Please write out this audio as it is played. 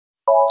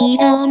い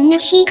ろんな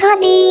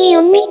光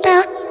を見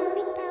た。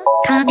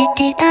壁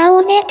で倒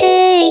れ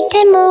てい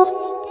ても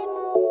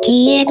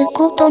消える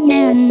こと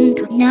なん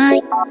かな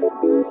い。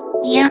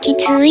焼き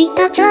付い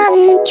た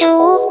残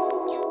響、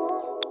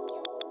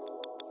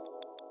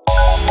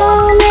透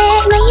明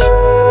な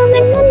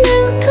夢の中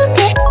で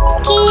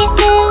消え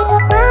て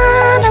は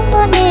現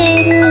れ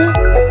る。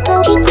閉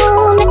じ込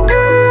めた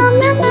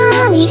ま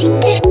まにし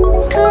て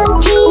感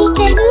じ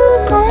てる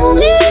こ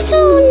れぞ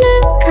な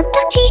形。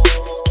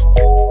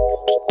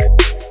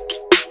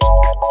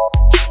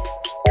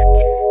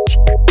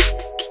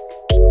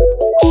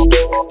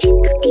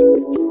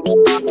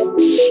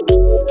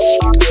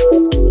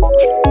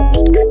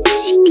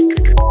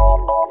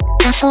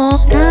黄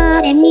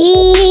昏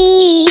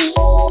に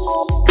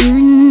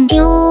群青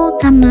が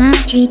混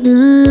じる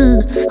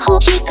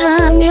星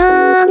が流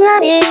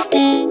れて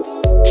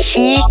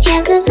静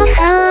寂が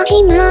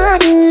始ま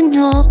る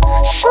の。そっ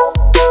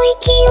と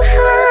息を吐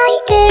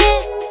いて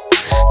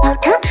温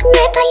め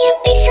た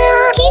指先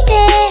で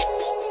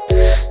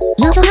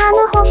夜空の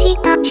星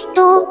たちを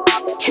捕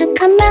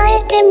まえ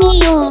てみ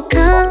ようか。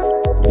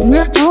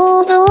まど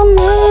ろむ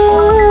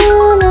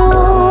の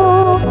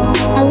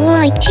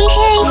淡い地平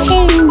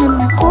線の向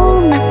こ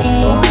うまで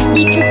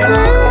いつか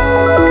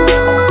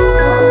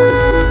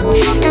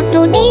たど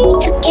り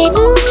着ける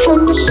そ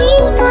の日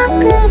が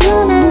来る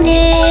まで。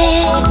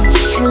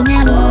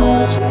砂に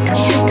かす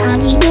か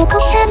に残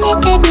され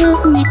てる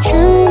熱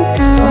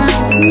が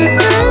ま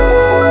た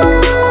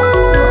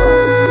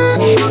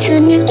つ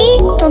なぎ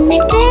止め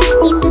て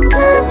いるか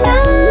ら。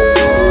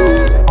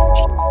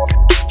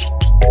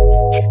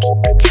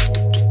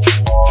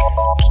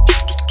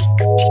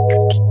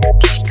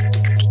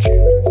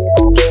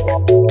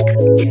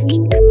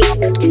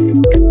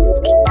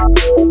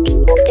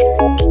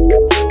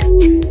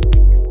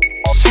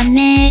冷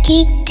めき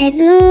ってる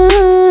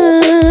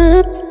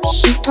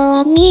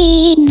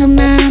瞳のま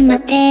ま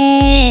で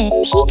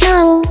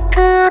膝を抱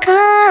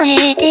え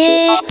て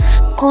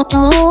こと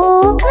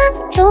を数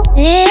え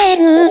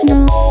るの。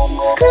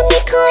繰り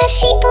返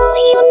し問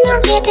いを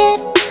投げて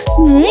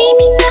無意味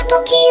な時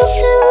を過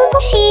ご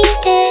し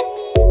て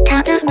た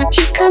だ待ち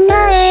構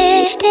え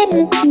てる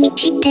満ち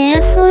て溢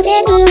れ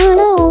る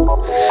のを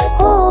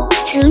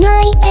繋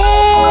いで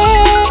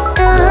た。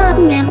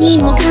何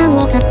もか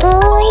もが遠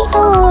い遠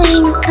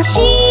い昔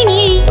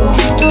にど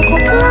こ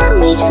か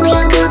にさま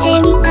やか